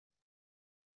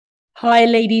Hi,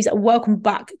 ladies, and welcome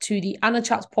back to the Anna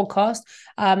Chats podcast.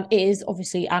 It is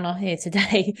obviously Anna here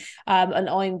today, and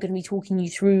I'm going to be talking you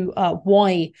through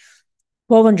why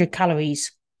 1,200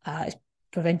 calories is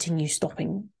preventing you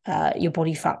stopping your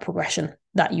body fat progression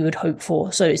that you would hope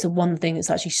for. So it's the one thing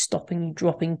that's actually stopping you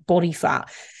dropping body fat.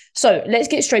 So let's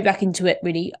get straight back into it,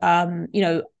 really.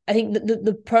 I think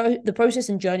the process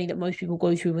and journey that most people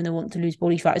go through when they want to lose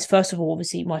body fat is, first of all,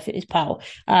 obviously MyFitnessPal.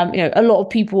 A lot of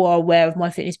people are aware of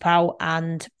MyFitnessPal,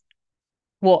 and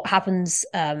what happens,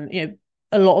 a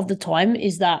lot of the time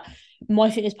is that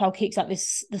MyFitnessPal kicks out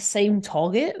the same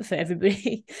target for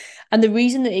everybody, and the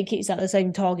reason that it kicks out the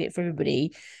same target for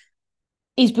everybody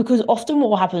is because often what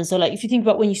will happen. So, like, if you think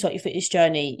about when you start your fitness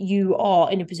journey, you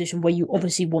are in a position where you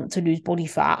obviously want to lose body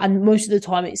fat, and most of the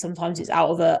time, it's out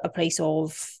of a place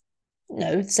of,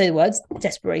 say the words,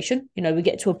 desperation. We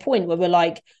get to a point where we're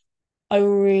like, I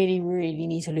really, really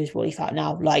need to lose body fat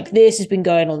now. Like, this has been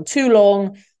going on too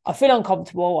long. I feel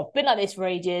uncomfortable. I've been like this for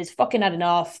ages. Fucking had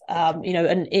enough.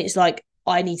 And it's like,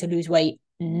 I need to lose weight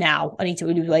now. I need to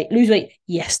lose weight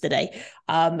yesterday.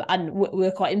 And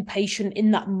we're quite impatient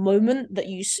in that moment that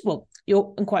you're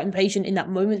quite impatient in that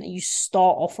moment that you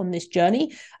start off on this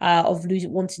journey of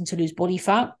wanting to lose body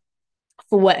fat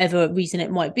for whatever reason it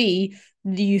might be.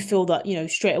 You feel that,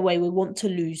 straight away we want to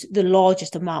lose the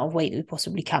largest amount of weight that we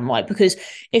possibly can, right? Because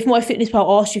if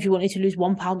MyFitnessPal asked you if you wanted to lose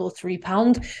 £1 or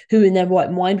 £3, who in their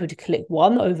right mind would click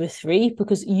 1 over 3?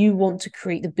 Because you want to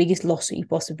create the biggest loss that you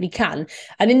possibly can.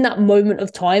 And in that moment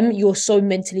of time, you're so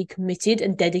mentally committed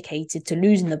and dedicated to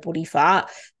losing the body fat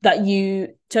that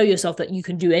you tell yourself that you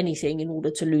can do anything in order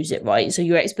to lose it, right? So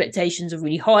your expectations are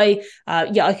really high.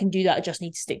 I can do that. I just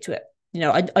need to stick to it.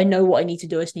 I know what I need to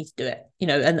do. I just need to do it,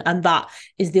 and that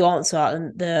is the answer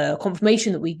and the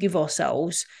confirmation that we give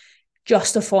ourselves,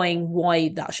 justifying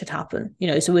why that should happen.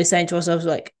 So we're saying to ourselves,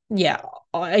 like, yeah,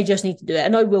 I just need to do it,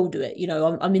 and I will do it.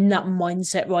 I'm in that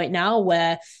mindset right now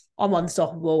where I'm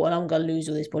unstoppable and I'm going to lose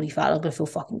all this body fat. I'm going to feel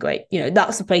fucking great.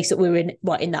 That's the place that we're in,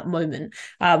 right, in that moment,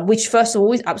 which, first of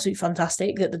all, is absolutely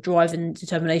fantastic that the drive and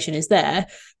determination is there.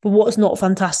 But what's not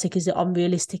fantastic is the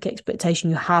unrealistic expectation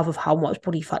you have of how much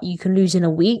body fat you can lose in a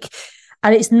week.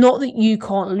 And it's not that you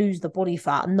can't lose the body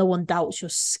fat, and no one doubts your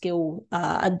skill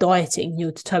at dieting,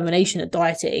 your determination at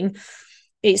dieting.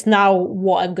 It's now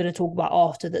what I'm going to talk about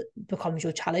after that becomes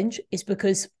your challenge, is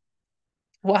because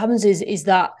what happens is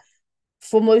that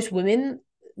for most women,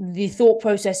 the thought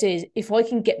process is, if I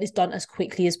can get this done as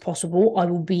quickly as possible, I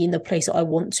will be in the place that I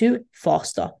want to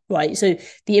faster, right? So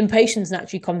the impatience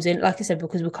naturally comes in, like I said,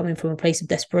 because we're coming from a place of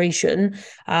desperation.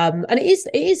 And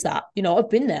it is that, I've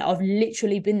been there. I've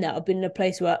literally been there. I've been in a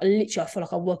place where I feel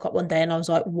like I woke up one day and I was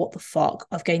like, what the fuck?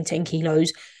 I've gained 10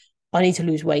 kilos. I need to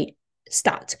lose weight.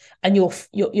 Stat. And you're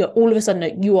all of a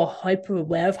sudden, you are hyper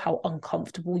aware of how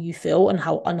uncomfortable you feel and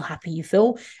how unhappy you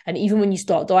feel. And even when you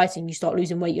start dieting, you start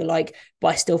losing weight, you're like, but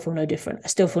I still feel no different. I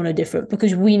still feel no different.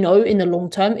 Because we know in the long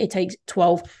term, it takes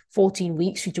 12, 14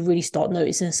 weeks for you to really start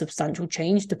noticing a substantial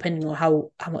change, depending on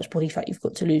how much body fat you've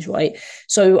got to lose, right?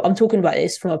 So I'm talking about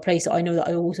this from a place that I know that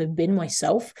I've also been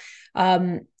myself.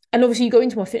 And obviously you go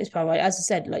into MyFitnessPal, right? As I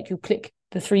said, like, you'll click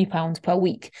the £3 per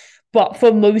week. But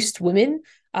for most women,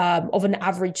 of an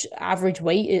average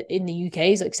weight in the UK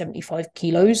is like 75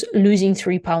 kilos. Losing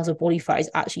 £3 of body fat is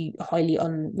actually highly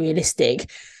unrealistic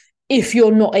if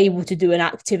you're not able to do an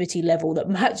activity level that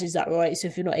matches that, right? So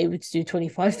if you're not able to do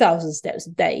 25,000 steps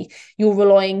a day, you're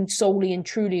relying solely and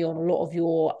truly on a lot of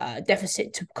your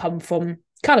deficit to come from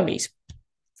calories.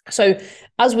 So,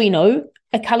 as we know,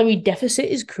 a calorie deficit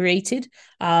is created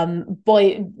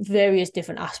by various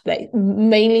different aspects,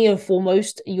 mainly and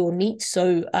foremost your NEAT,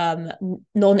 so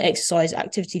non-exercise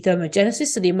activity thermogenesis,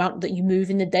 so the amount that you move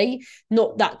in the day.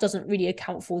 Not that doesn't really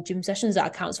account for gym sessions, that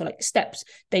accounts for like steps,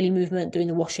 daily movement, doing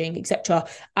the washing, etc.,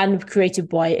 and created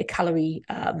by a calorie,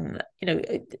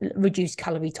 reduced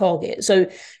calorie target. So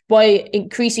by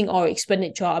increasing our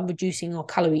expenditure and reducing our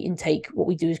calorie intake, what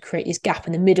we do is create this gap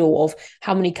in the middle of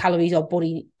how many calories our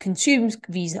body consumes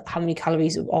vis how many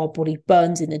calories our body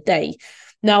burns in a day.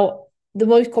 Now, the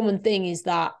most common thing is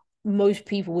that most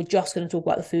people, we're just going to talk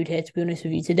about the food here, to be honest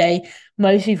with you today.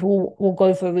 Most people will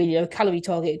go for a really low calorie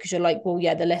target because you're like, well,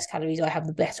 yeah, the less calories I have,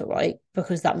 the better, right?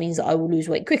 Because that means that I will lose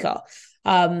weight quicker.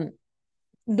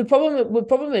 The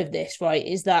problem with this, right,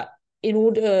 is that in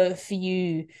order for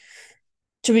you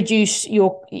to reduce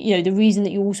the reason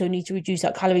that you also need to reduce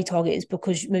that calorie target is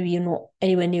because maybe you're not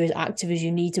anywhere near as active as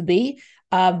you need to be.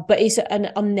 But it's an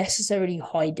unnecessarily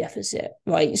high deficit,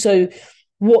 right? So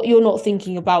what you're not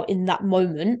thinking about in that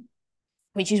moment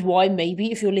which is why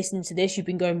maybe if you're listening to this, you've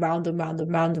been going round and round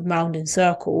and round and round in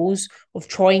circles of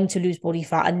trying to lose body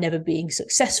fat and never being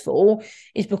successful,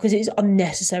 is because it's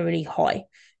unnecessarily high.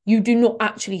 You do not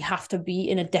actually have to be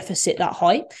in a deficit that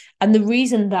high. And the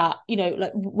reason that,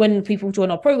 like when people join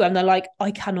our program, they're like,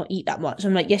 I cannot eat that much.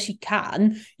 I'm like, yes, you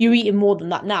can. You're eating more than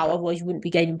that now. Otherwise, you wouldn't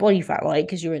be gaining body fat, right?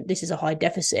 Because this is a high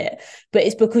deficit. But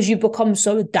it's because you become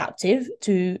so adaptive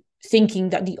to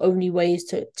thinking that the only way is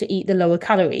to eat the lower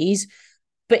calories.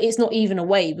 But it's not even a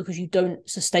way, because you don't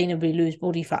sustainably lose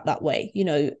body fat that way.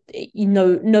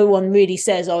 No one really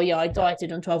says, oh yeah, I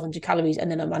dieted on 1,200 calories and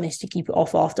then I managed to keep it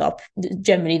off after.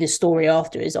 Generally the story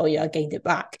after is, oh yeah, I gained it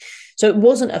back. So it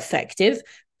wasn't effective,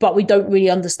 but we don't really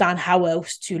understand how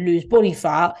else to lose body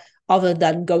fat other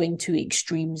than going to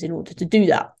extremes in order to do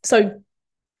that. So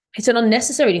it's an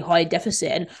unnecessarily high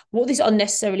deficit. And what this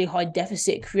unnecessarily high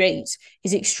deficit creates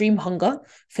is extreme hunger,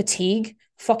 fatigue,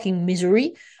 fucking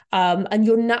misery. And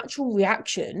your natural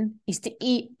reaction is to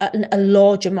eat a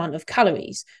large amount of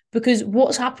calories, because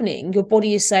what's happening, your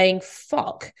body is saying,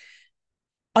 fuck,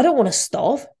 I don't want to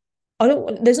starve.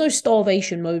 There's no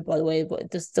starvation mode, by the way, but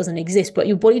it doesn't exist, but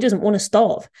your body doesn't want to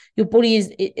starve. Your body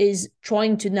is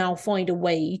trying to now find a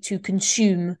way to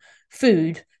consume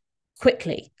food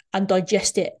quickly and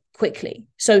digest it quickly.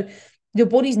 So your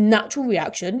body's natural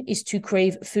reaction is to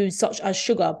crave foods such as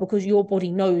sugar, because your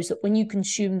body knows that when you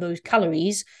consume those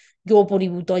calories, your body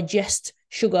will digest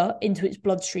sugar into its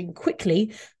bloodstream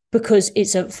quickly, because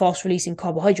it's a fast releasing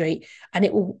carbohydrate, and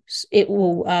it will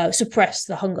suppress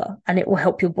the hunger, and it will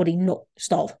help your body not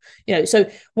starve. So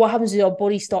what happens is our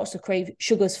body starts to crave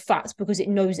sugars, fats, because it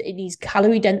knows that it needs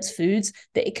calorie dense foods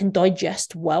that it can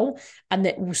digest well, and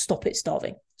that will stop it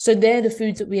starving. So they're the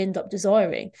foods that we end up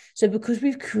desiring. So because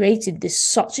we've created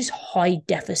such this high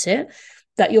deficit,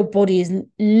 that your body is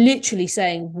literally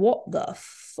saying, what the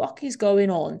fuck is going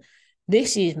on?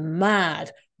 This is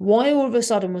mad. Why all of a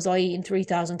sudden was I eating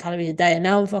 3,000 calories a day and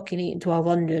now I'm fucking eating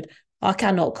 1,200? I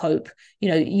cannot cope.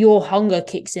 Your hunger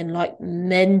kicks in like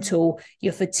mental.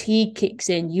 Your fatigue kicks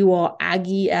in. You are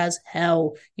aggy as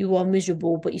hell. You are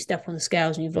miserable, but you step on the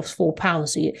scales and you've lost 4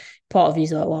 pounds. So part of you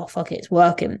is like, well, fuck it, it's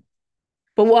working.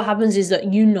 But what happens is that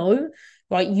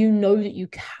right? You know that you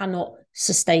cannot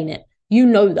sustain it.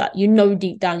 That.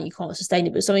 Deep down you can't sustain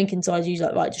it. But something inside you is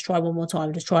like, right, just try one more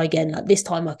time. Just try again. Like this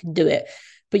time I can do it.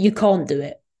 But you can't do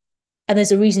it. And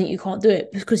there's a reason that you can't do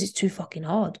it, because it's too fucking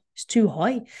hard. It's too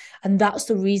high. And that's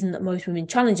the reason that most women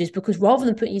challenge is, because rather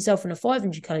than putting yourself in a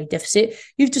 500 calorie deficit,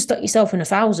 you've just stuck yourself in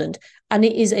 1,000. And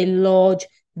it is a large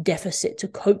deficit to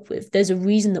cope with. There's a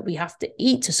reason that we have to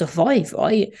eat to survive,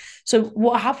 right? So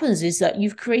what happens is that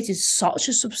you've created such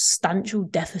a substantial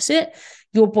deficit,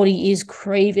 your body is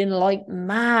craving like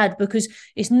mad, because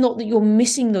it's not that you're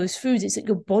missing those foods, it's that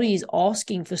your body is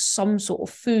asking for some sort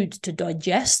of food to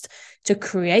digest, to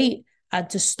create, and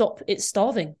to stop it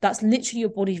starving. That's literally your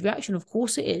body's reaction. Of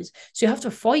course it is. So you have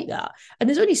to fight that. And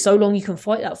there's only so long you can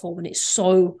fight that for when it's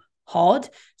so hard.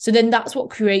 So then that's what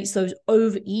creates those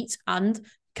overeat and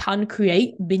can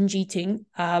create binge eating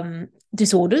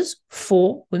disorders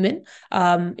for women.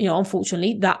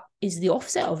 Unfortunately, that is the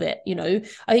offset of it.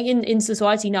 I think in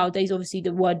society nowadays, obviously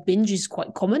the word binge is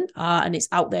quite common, and it's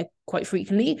out there quite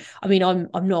frequently. I mean,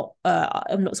 I'm not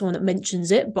someone that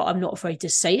mentions it, but I'm not afraid to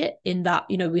say it, in that,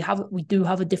 we do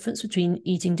have a difference between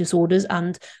eating disorders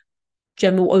and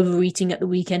general overeating at the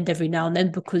weekend every now and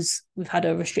then, because we've had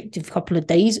a restrictive couple of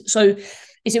days. So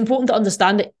it's important to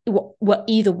understand what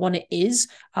either one it is.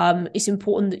 It's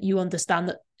important that you understand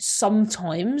that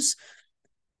sometimes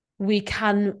we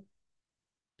can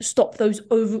stop those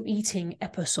overeating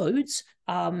episodes,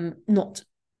 not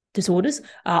disorders.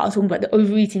 I'm talking about the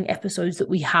overeating episodes that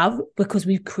we have because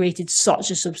we've created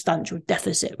such a substantial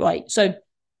deficit, right? So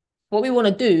what we want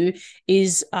to do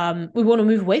is we want to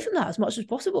move away from that as much as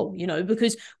possible,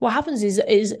 because what happens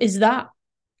is that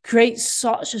creates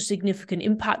such a significant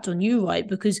impact on you, right?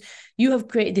 Because you have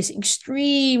created this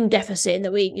extreme deficit in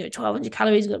the week, 1,200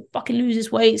 calories, going to fucking lose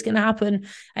this weight, it's going to happen. And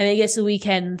then it gets to the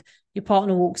weekend, your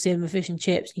partner walks in with fish and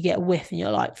chips, you get a whiff and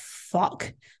you're like,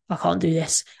 fuck, I can't do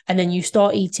this. And then you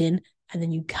start eating and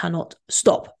then you cannot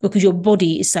stop, because your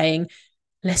body is saying,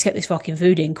 let's get this fucking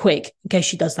food in quick in case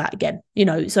she does that again.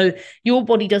 So your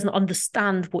body doesn't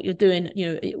understand what you're doing.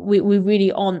 We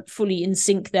really aren't fully in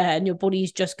sync there, and your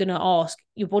body's just going to ask.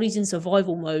 Your body's in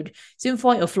survival mode. It's in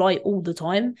fight or flight all the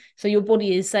time. So your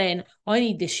body is saying, I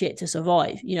need this shit to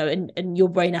survive, and your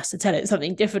brain has to tell it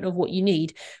something different of what you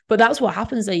need. But that's what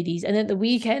happens, ladies. And then the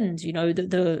weekends,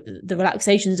 the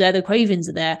relaxation's there, the cravings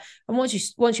are there. And once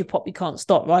you pop, you can't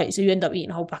stop, right? So you end up eating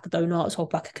a whole pack of donuts, whole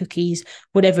pack of cookies,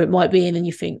 whatever it might be. And then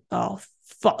you think, oh,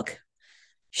 fuck,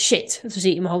 shit, I was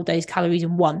eating my whole day's calories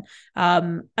in one.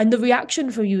 And the reaction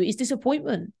from you is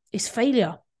disappointment, it's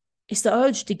failure, it's the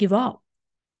urge to give up,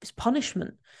 it's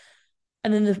punishment.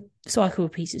 And then the cycle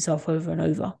repeats itself over and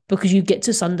over because you get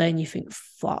to Sunday and you think,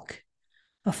 fuck,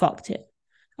 I fucked it.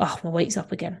 Oh, my weight's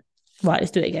up again. Right,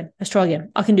 let's do it again. Let's try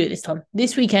again. I can do it this time.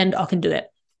 This weekend, I can do it.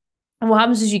 And what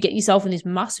happens is you get yourself in this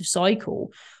massive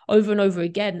cycle over and over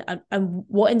again. And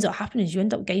what ends up happening is you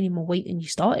end up gaining more weight than you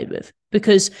started with,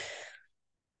 because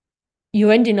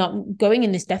you're ending up going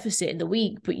in this deficit in the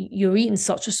week, but you're eating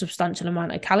such a substantial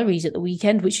amount of calories at the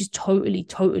weekend, which is totally,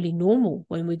 totally normal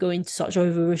when we go into such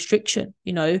over restriction.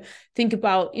 Think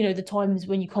about, the times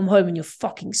when you come home and you're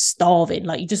fucking starving,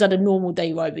 like you just had a normal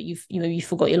day, right? But you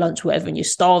forgot your lunch, or whatever, and you're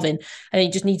starving, and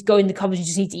you just need to go in the cupboard, you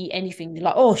just need to eat anything. You're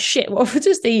like, oh shit, what have I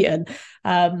just eaten?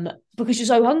 Because you're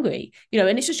so hungry,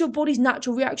 and it's just your body's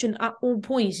natural reaction at all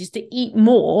points is to eat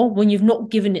more when you've not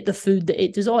given it the food that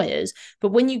it desires.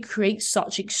 But when you create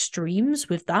such extremes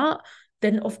with that,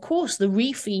 then of course the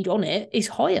refeed on it is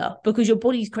higher because your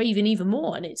body's craving even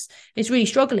more, and it's really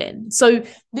struggling. So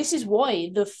this is why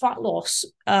the fat loss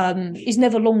is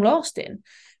never long lasting.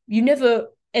 You never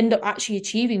end up actually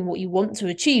achieving what you want to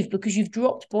achieve because you've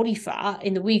dropped body fat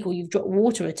in the week, or you've dropped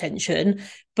water retention,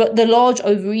 but the large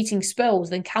overeating spells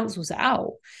then cancels it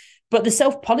out. But the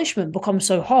self-punishment becomes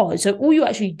so hard. So all you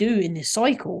actually do in this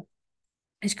cycle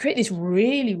is create this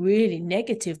really, really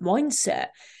negative mindset.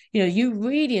 You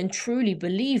really and truly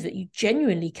believe that you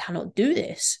genuinely cannot do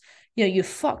this. You're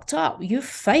fucked up, you've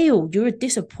failed, you're a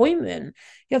disappointment.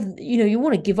 You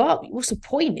want to give up. What's the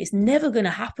point? It's never going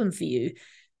to happen for you.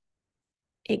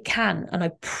 It can, and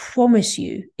I promise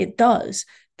you it does.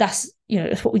 That's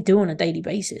what we do on a daily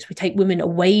basis. We take women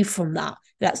away from that.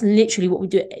 That's literally what we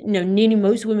do. Nearly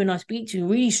most women I speak to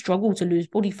really struggle to lose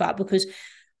body fat because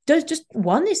there's just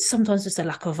one is sometimes just a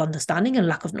lack of understanding and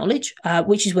lack of knowledge,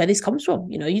 which is where this comes from.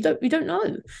 You don't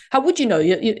know. How would you know?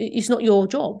 It's not your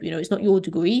job. It's not your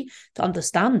degree to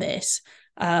understand this.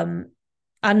 And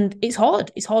it's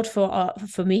hard. It's hard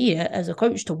for me as a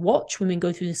coach to watch women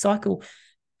go through the cycle.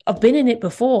 I've been in it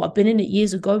before. I've been in it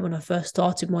years ago when I first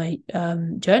started my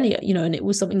journey, and it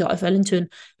was something that I fell into.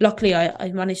 And luckily,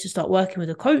 I managed to start working with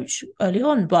a coach early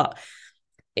on. But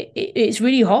it's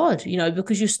really hard,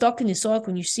 because you're stuck in this cycle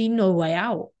and you see no way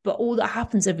out. But all that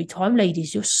happens every time,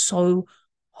 ladies, you're so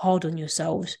hard on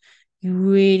yourselves. You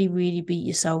really, really beat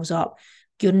yourselves up.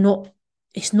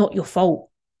 It's not your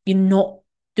fault. You're not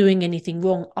doing anything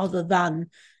wrong other than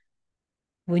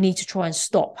we need to try and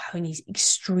stop having these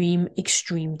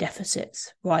extreme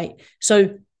deficits, right?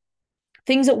 So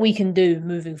things that we can do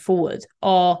moving forward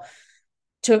are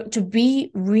to be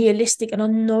realistic. And I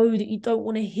know that you don't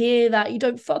want to hear that. You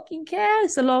don't fucking care.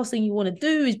 It's the last thing you want to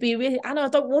do is be realistic. And I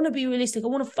don't want to be realistic. I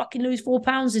want to fucking lose 4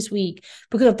 pounds this week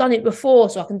because I've done it before,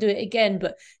 so I can do it again.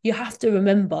 But you have to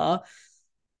remember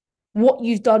what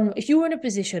you've done. If you're in a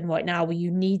position right now where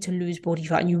you need to lose body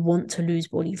fat and you want to lose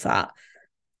body fat,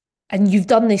 and you've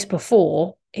done this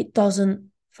before, it doesn't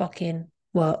fucking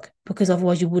work, because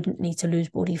otherwise you wouldn't need to lose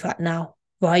body fat now,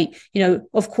 right?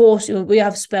 Of course, we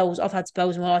have spells. I've had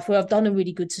spells in my life where I've done a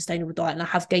really good sustainable diet and I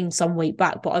have gained some weight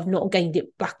back, but I've not gained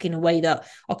it back in a way that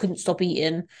I couldn't stop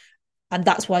eating. And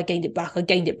that's why I gained it back. I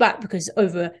gained it back because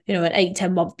over, an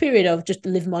 8-10 month period of just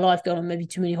living my life, going on maybe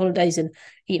too many holidays and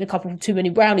eating a couple too many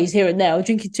brownies here and there, or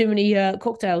drinking too many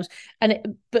cocktails.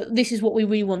 But this is what we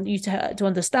really want you to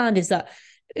understand, is that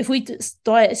if we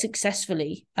diet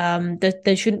successfully,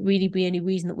 there shouldn't really be any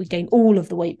reason that we gain all of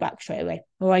the weight back straight away.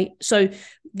 All right. So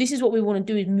this is what we want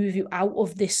to do, is move you out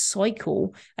of this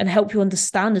cycle and help you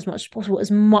understand as much as possible,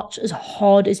 as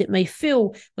hard as it may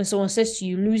feel when someone says to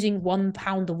you, losing 1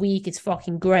 pound a week is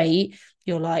fucking great.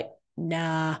 You're like,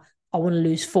 nah, I want to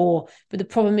lose 4. But the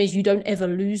problem is you don't ever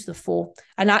lose the 4.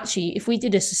 And actually, if we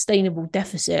did a sustainable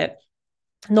deficit,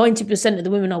 90% of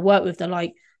the women I work with, they're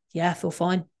like, yeah, I feel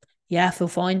fine. Yeah, I feel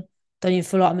fine. Don't even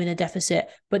feel like I'm in a deficit,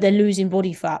 but they're losing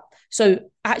body fat. So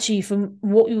actually, from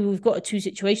what we've got 2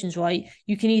 situations, right?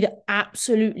 You can either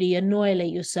absolutely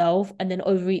annihilate yourself and then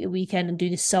overeat the weekend and do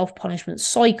this self-punishment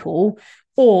cycle,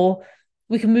 or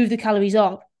we can move the calories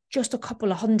up just a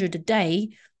couple of hundred a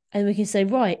day, and we can say,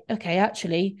 right, okay,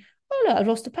 actually, oh look, I've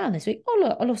lost a pound this week. Oh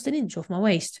look, I lost an inch off my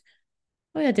waist.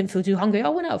 Oh yeah, I didn't feel too hungry. I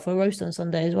went out for a roast on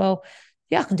Sunday as well.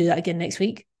 Yeah, I can do that again next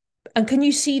week. And can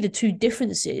you see the 2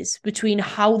 differences between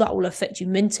how that will affect you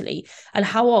mentally and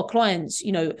how our clients,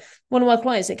 one of my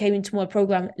clients that came into my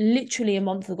program literally a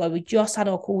month ago, we just had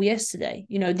our call yesterday.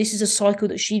 This is a cycle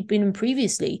that she'd been in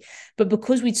previously, but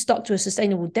because we'd stuck to a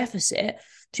sustainable deficit,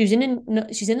 she's in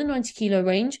the 90 kilo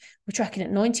range. We're tracking at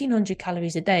 1900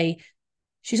 calories a day.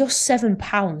 She's lost 7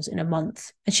 pounds in a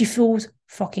month and she feels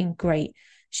fucking great.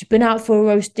 She's been out for a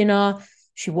roast dinner.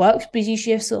 She works busy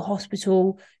shifts at the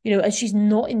hospital, and she's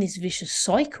not in this vicious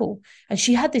cycle. And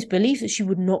she had this belief that she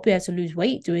would not be able to lose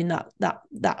weight doing that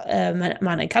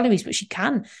amount of calories, but she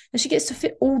can. And she gets to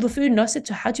fit all the food. And I said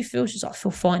to her, how do you feel? She's like, I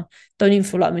feel fine. Don't even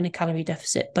feel like I'm in a calorie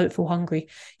deficit. Don't feel hungry.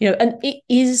 And it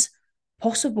is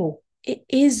possible. It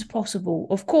is possible.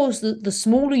 Of course, the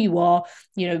smaller you are,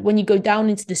 when you go down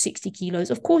into the 60 kilos,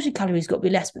 of course your calories got to be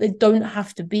less, but they don't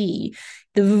have to be.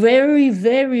 The very,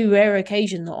 very rare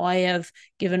occasion that I have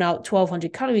given out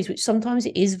 1,200 calories, which sometimes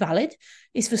it is valid,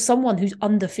 is for someone who's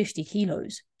under 50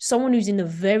 kilos, someone who's in the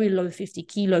very low 50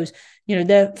 kilos,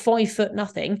 they're 5 foot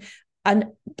nothing. And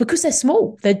because they're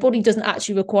small, their body doesn't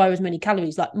actually require as many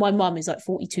calories. Like my mum is like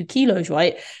 42 kilos,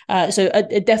 right? So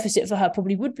a deficit for her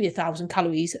probably would be 1,000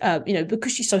 calories,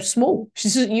 because she's so small. She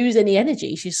doesn't use any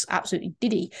energy. She's absolutely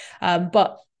diddy.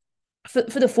 But for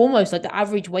the foremost, like the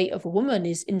average weight of a woman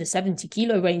is in the 70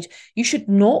 kilo range. You should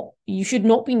not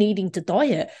be needing to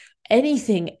diet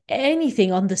anything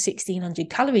under 1,600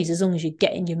 calories, as long as you're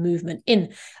getting your movement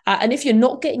in. And if you're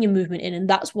not getting your movement in, and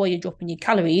that's why you're dropping your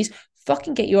calories,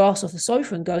 fucking get your ass off the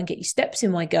sofa and go and get your steps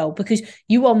in, my girl, because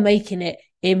you are making it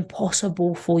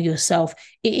impossible for yourself.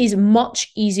 It is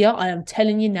much easier. I am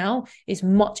telling you now, it's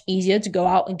much easier to go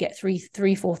out and get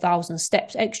 4,000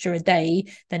 steps extra a day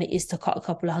than it is to cut a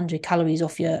couple of hundred calories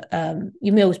off your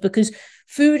meals, because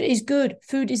food is good.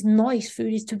 Food is nice.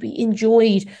 Food is to be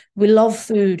enjoyed. We love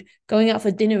food. Going out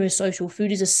for dinner is social.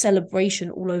 Food is a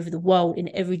celebration all over the world in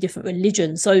every different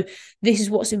religion. So this is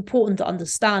what's important to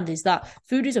understand, is that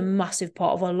food is a massive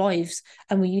part of our lives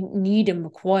and we need and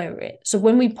require it. So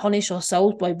when we punish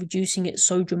ourselves by reducing it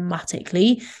so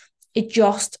dramatically, it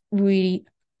just really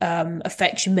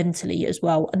affects you mentally as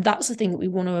well. And that's the thing that we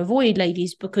want to avoid,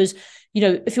 ladies, because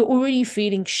if you're already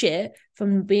feeling shit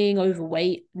from being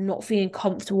overweight, not feeling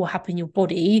comfortable, happy in your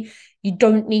body, you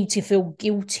don't need to feel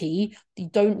guilty. You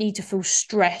don't need to feel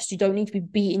stressed. You don't need to be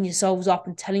beating yourselves up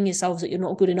and telling yourselves that you're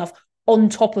not good enough, on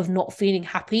top of not feeling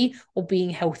happy or being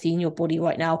healthy in your body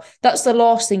right now. That's the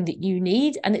last thing that you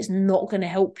need, and it's not going to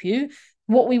help you.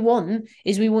 What we want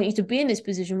is, we want you to be in this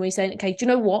position where you're saying, okay, do you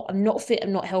know what? I'm not fit,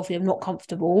 I'm not healthy, I'm not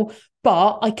comfortable,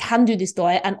 but I can do this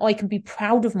diet and I can be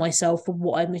proud of myself for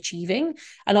what I'm achieving.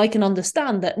 And I can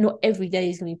understand that not every day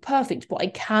is going to be perfect, but I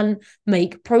can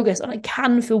make progress and I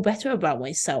can feel better about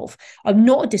myself. I'm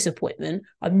not a disappointment.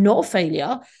 I'm not a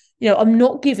failure. I'm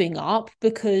not giving up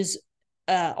because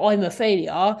I'm a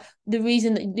failure.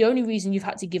 The only reason you've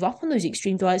had to give up on those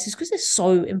extreme diets is because they're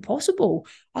so impossible.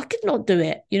 I could not do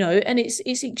it, and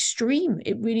it's extreme.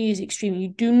 It really is extreme. You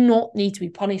do not need to be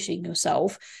punishing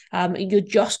yourself. You're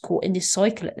just caught in this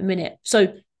cycle at the minute.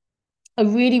 So I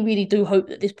really, really do hope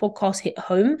that this podcast hit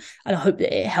home, and I hope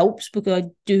that it helps, because I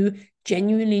do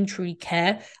genuinely and truly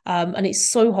care. And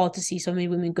it's so hard to see so many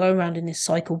women go around in this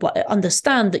cycle, but I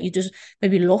understand that you're just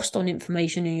maybe lost on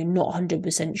information and you're not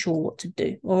 100% sure what to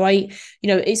do. All right.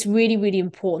 It's really, really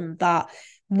important that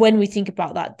when we think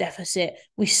about that deficit,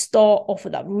 we start off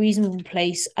at that reasonable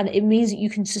place, and it means that you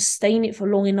can sustain it for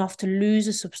long enough to lose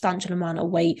a substantial amount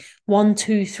of weight, 1,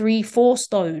 2, 3, 4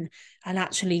 stone, and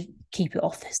actually keep it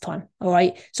off this time. All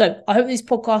right. So I hope this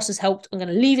podcast has helped. I'm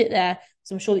going to leave it there.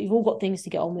 So I'm sure that you've all got things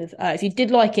to get on with. If you did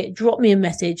like it, drop me a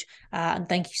message, and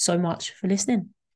thank you so much for listening.